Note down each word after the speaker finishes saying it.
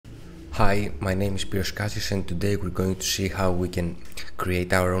Hi, my name is Piros Kasis, and today we're going to see how we can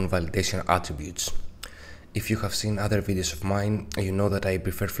create our own validation attributes. If you have seen other videos of mine, you know that I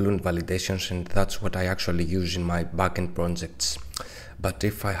prefer fluent validations, and that's what I actually use in my backend projects. But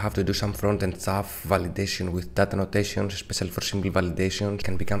if I have to do some front-end stuff, validation with data notations, especially for simple validation,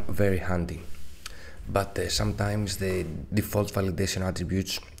 can become very handy. But sometimes the default validation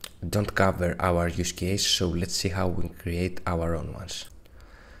attributes don't cover our use case, so let's see how we create our own ones.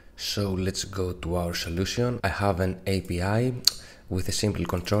 So let's go to our solution. I have an API with a simple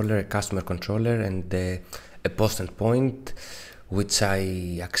controller, a customer controller, and a post endpoint, which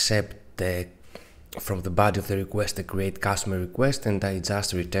I accept from the body of the request a create customer request, and I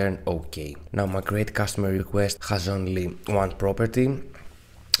just return OK. Now my create customer request has only one property,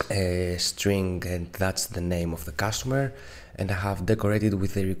 a string, and that's the name of the customer, and I have decorated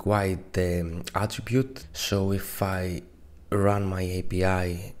with the required attribute. So if I run my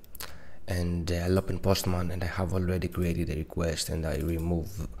API and I'll open Postman, and I have already created a request, and I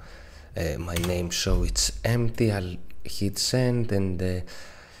remove my name so it's empty, I'll hit send, and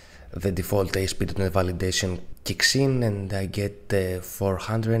the default ASP.NET validation kicks in, and I get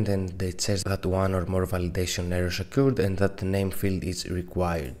 400, and it says that one or more validation errors occurred and that the name field is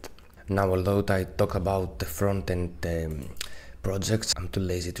required. Now, although I talk about the front-end projects, I'm too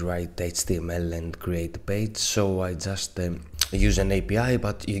lazy to write HTML and create a page, so I just use an API,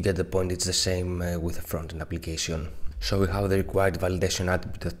 but you get the point, it's the same with a front-end application. So we have the required validation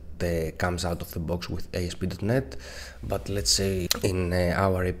attribute that comes out of the box with ASP.NET, but let's say in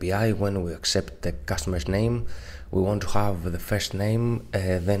our API, when we accept the customer's name, we want to have the first name,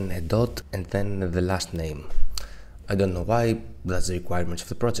 then a dot, and then the last name. I don't know why, that's the requirements of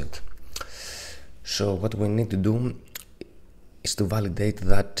the project. So what we need to do is to validate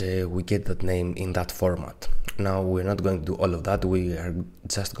that we get that name in that format. Now we're not going to do all of that, we are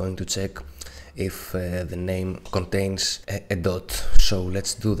just going to check if the name contains a dot. So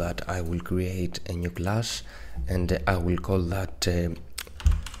let's do that. I will create a new class and I will call that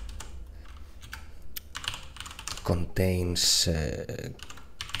contains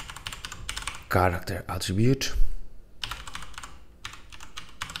character attribute,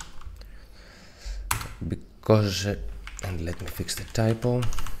 because and let me fix the typo,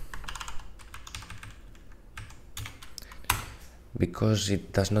 because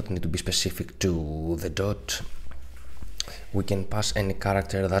it does not need to be specific to the dot. We can pass any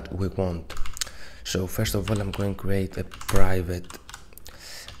character that we want. So first of all, I'm going to create a private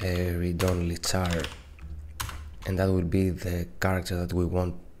read-only char, and that will be the character that we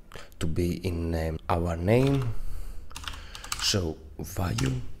want to be in our name. So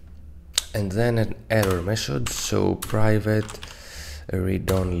value, and then an error message, so private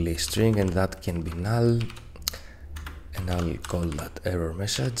read-only string, and that can be null, and I'll call that error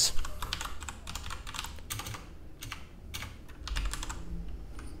message.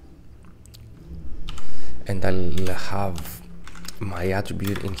 And I'll have my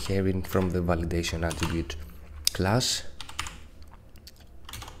attribute inheriting from the validation attribute class.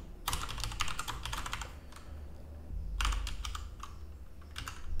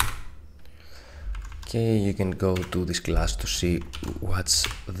 Okay, you can go to this class to see what's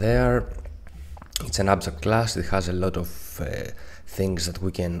there. It's an abstract class, it has a lot of things that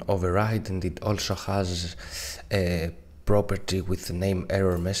we can override, and it also has a property with the name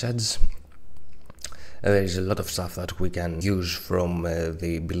error message. There is a lot of stuff that we can use from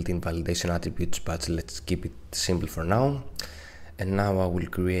the built-in validation attributes, but let's keep it simple for now. And now I will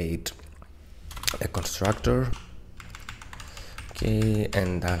create a constructor. Okay,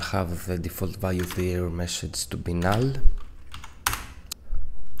 and I'll have the default value of the error message to be null.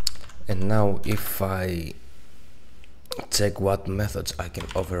 And now if I check what methods I can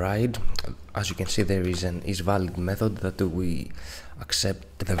override, as you can see, there is an isValid method that we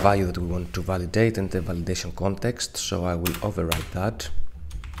accept the value that we want to validate and the validation context, so I will override that.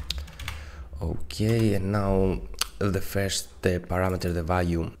 Okay, and now the first parameter, the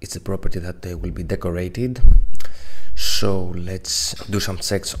value, it's a property that will be decorated. So let's do some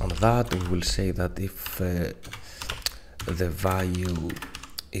checks on that. We will say that if the value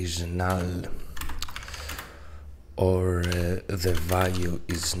is null, or the value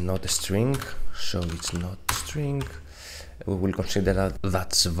is not a string, so it's not a string, we will consider that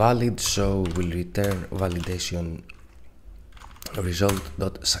that's valid, so we'll return validation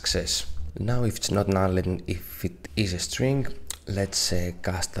result.success. Now if it's not null and if it is a string, let's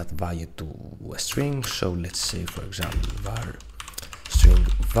cast that value to a string. So let's say, for example, var string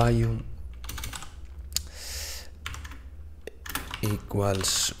value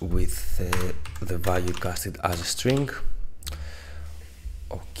equals with the value casted as a string.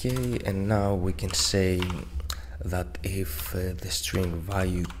 Okay, and now we can say that if the string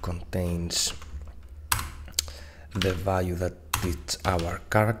value contains the value that is our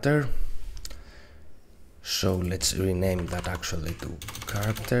character, so let's rename that actually to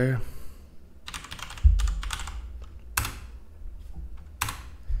character.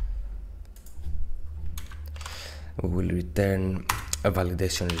 We will return a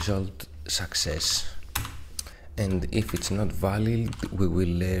validation result success, and if it's not valid we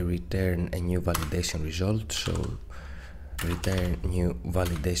will return a new validation result. So return new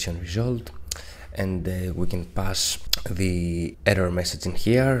validation result, and we can pass the error message in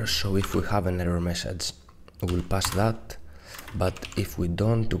here. So if we have an error message we'll pass that, but if we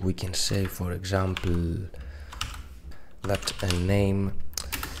don't, we can say, for example, that a name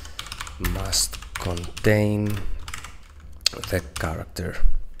must contain the character.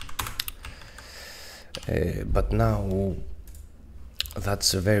 But now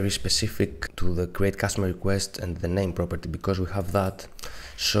that's very specific to the create customer request and the name property, because we have that.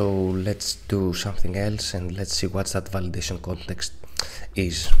 So let's do something else and let's see what that validation context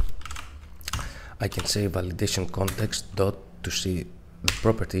is. I can say validation context dot to see the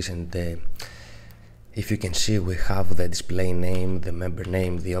properties, and if you can see we have the display name, the member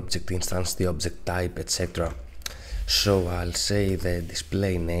name, the object instance, the object type, etc. So I'll say the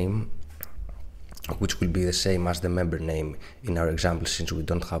display name, which will be the same as the member name in our example, since we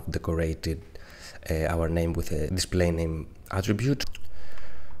don't have decorated our name with a display name attribute.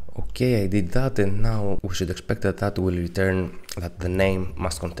 Okay, I did that, and now we should expect that will return that the name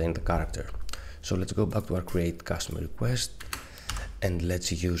must contain the character. So let's go back to our create customer request and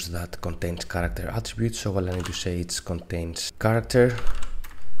let's use that contains character attribute. So all I need to say it contains character.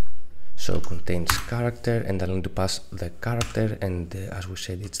 So contains character, and I'll need to pass the character, and as we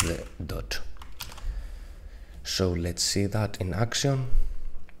said, it's the dot. So let's see that in action.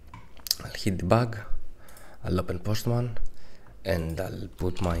 I'll hit debug, I'll open Postman, and I'll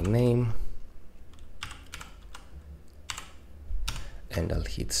put my name, and I'll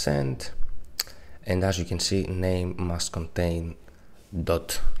hit send, and as you can see, name must contain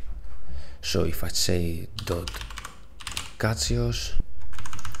dot. So if I say dot Katsios,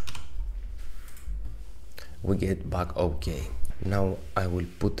 we get back okay. Now I will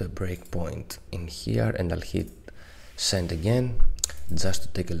put a breakpoint in here and I'll hit send again just to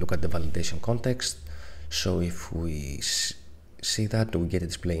take a look at the validation context. So if we see that, we get a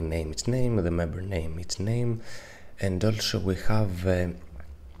display name, its name, the member name, its name, and also we have the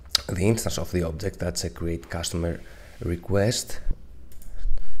instance of the object, that's a create customer request.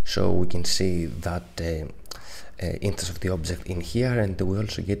 So we can see that instance of the object in here, and we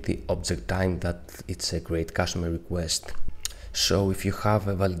also get the object time that it's a create customer request. So if you have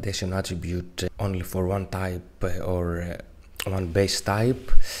a validation attribute only for one type or one base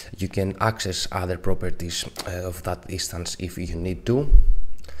type, you can access other properties of that instance if you need to,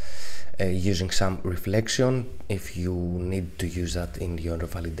 using some reflection if you need to use that in your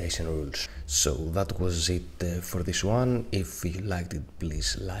validation rules. So that was it for this one. If you liked it,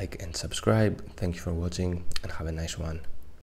 please like and subscribe. Thank you for watching and have a nice one.